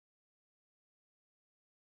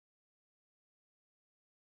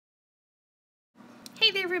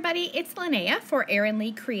Hey there everybody, it's Lynnea for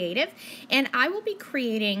Erin Creative, and I will be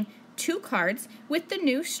creating 2 cards with the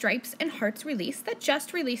new Stripes and Hearts release that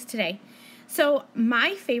just released today. So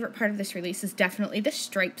my favorite part of this release is definitely the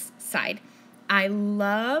Stripes side. I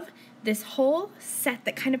love this whole set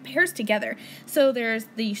that kind of pairs together. So there's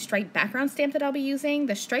the stripe background stamp that I'll be using,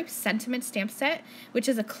 the Stripes sentiment stamp set, which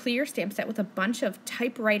is a clear stamp set with a bunch of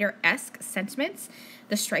typewriter-esque sentiments,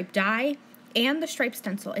 the stripe die, and the stripe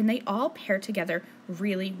stencil, and they all pair together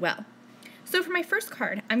really well. So for my first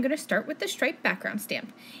card, I'm going to start with the stripe background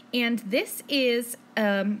stamp, and this is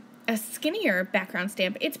a skinnier background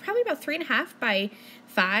stamp. It's probably about 3.5 by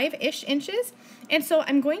 5-ish inches, and so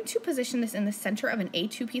I'm going to position this in the center of an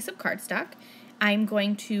A2 piece of cardstock. I'm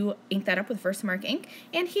going to ink that up with Versamark ink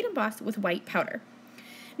and heat emboss with white powder.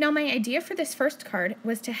 Now my idea for this first card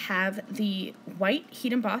was to have the white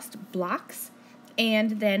heat embossed blocks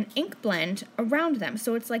and then ink blend around them.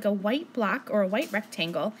 So it's like a white block or a white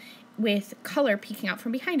rectangle with color peeking out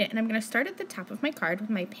from behind it. And I'm going to start at the top of my card with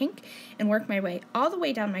my pink and work my way all the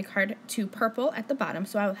way down my card to purple at the bottom,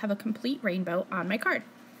 so I will have a complete rainbow on my card.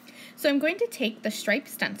 So I'm going to take the stripe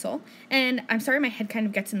stencil, and I'm sorry my head kind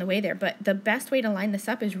of gets in the way there, but the best way to line this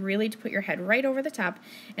up is really to put your head right over the top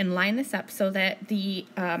and line this up so that the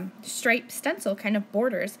stripe stencil kind of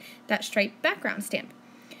borders that stripe background stamp.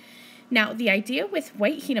 Now, the idea with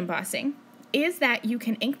white heat embossing is that you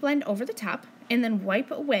can ink blend over the top and then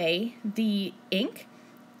wipe away the ink,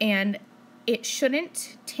 and it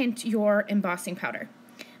shouldn't tint your embossing powder.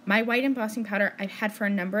 My white embossing powder I've had for a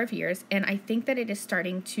number of years, and I think that it is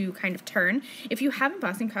starting to kind of turn. If you have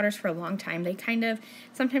embossing powders for a long time, they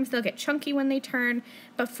sometimes they'll get chunky when they turn,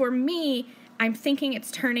 but for me, I'm thinking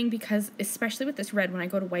it's turning because, especially with this red, when I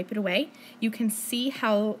go to wipe it away, you can see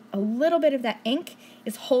how a little bit of that ink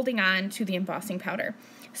is holding on to the embossing powder.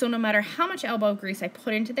 So no matter how much elbow grease I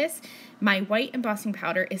put into this, my white embossing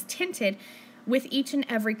powder is tinted with each and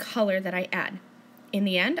every color that I add. In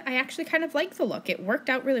the end, I actually kind of like the look. It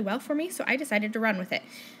worked out really well for me, so I decided to run with it.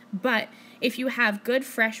 But if you have good,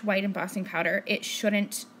 fresh white embossing powder, it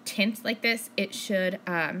shouldn't tint like this. It should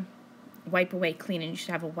wipe away clean, and you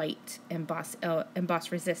should have a white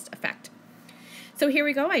emboss resist effect. So here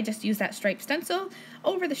we go. I just used that stripe stencil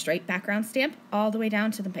over the stripe background stamp all the way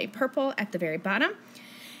down to the purple at the very bottom.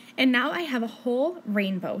 And now I have a whole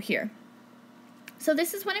rainbow here. So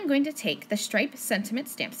this is what I'm going to take, the stripe sentiment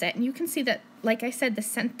stamp set, and you can see that, like I said, the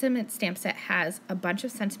sentiment stamp set has a bunch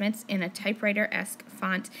of sentiments in a typewriter-esque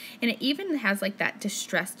font, and it even has like that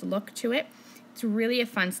distressed look to it. It's really a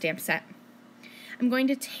fun stamp set. I'm going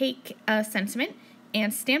to take a sentiment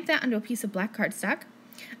and stamp that onto a piece of black cardstock.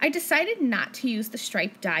 I decided not to use the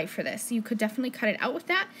stripe die for this. You could definitely cut it out with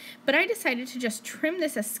that, but I decided to just trim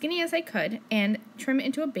this as skinny as I could and trim it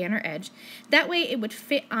into a banner edge. That way it would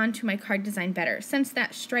fit onto my card design better. Since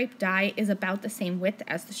that stripe die is about the same width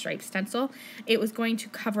as the stripe stencil, it was going to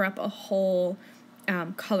cover up a whole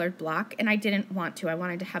colored block, and I didn't want to. I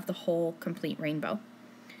wanted to have the whole complete rainbow.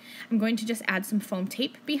 I'm going to just add some foam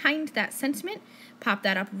tape behind that sentiment, pop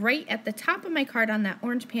that up right at the top of my card on that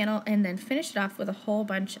orange panel, and then finish it off with a whole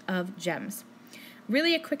bunch of gems.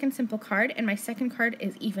 Really a quick and simple card, and my second card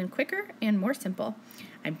is even quicker and more simple.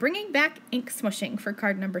 I'm bringing back ink smushing for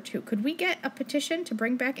card number 2. Could we get a petition to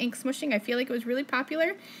bring back ink smushing? I feel like it was really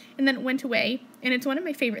popular, and then it went away, and it's one of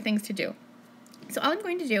my favorite things to do. So all I'm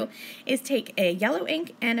going to do is take a yellow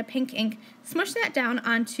ink and a pink ink, smush that down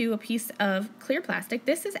onto a piece of clear plastic.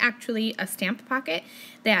 This is actually a stamp pocket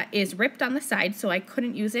that is ripped on the side, so I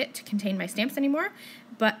couldn't use it to contain my stamps anymore,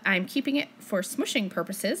 but I'm keeping it for smushing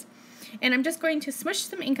purposes. And I'm just going to smush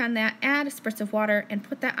some ink on that, add a spritz of water, and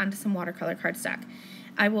put that onto some watercolor cardstock.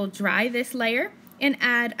 I will dry this layer and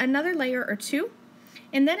add another layer or 2.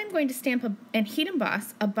 And then I'm going to stamp and heat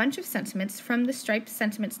emboss a bunch of sentiments from the striped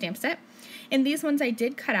sentiment stamp set. And these ones I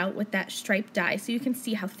did cut out with that stripe die, so you can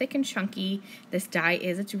see how thick and chunky this die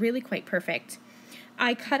is. It's really quite perfect.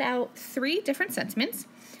 I cut out 3 different sentiments.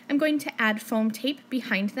 I'm going to add foam tape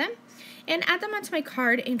behind them and add them onto my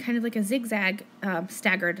card in kind of like a zigzag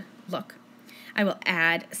staggered look. I will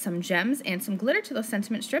add some gems and some glitter to those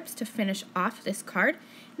sentiment strips to finish off this card.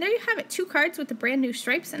 And there you have it, 2 cards with the brand new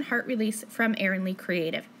Stripes and Heart release from Erin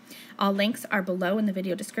Creative. All links are below in the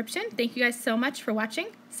video description. Thank you guys so much for watching.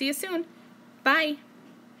 See you soon. Bye.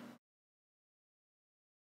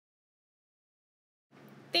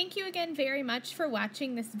 Thank you again very much for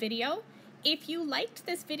watching this video. If you liked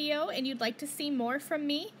this video and you'd like to see more from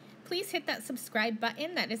me, please hit that subscribe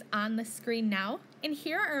button that is on the screen now. And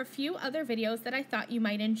here are a few other videos that I thought you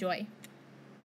might enjoy.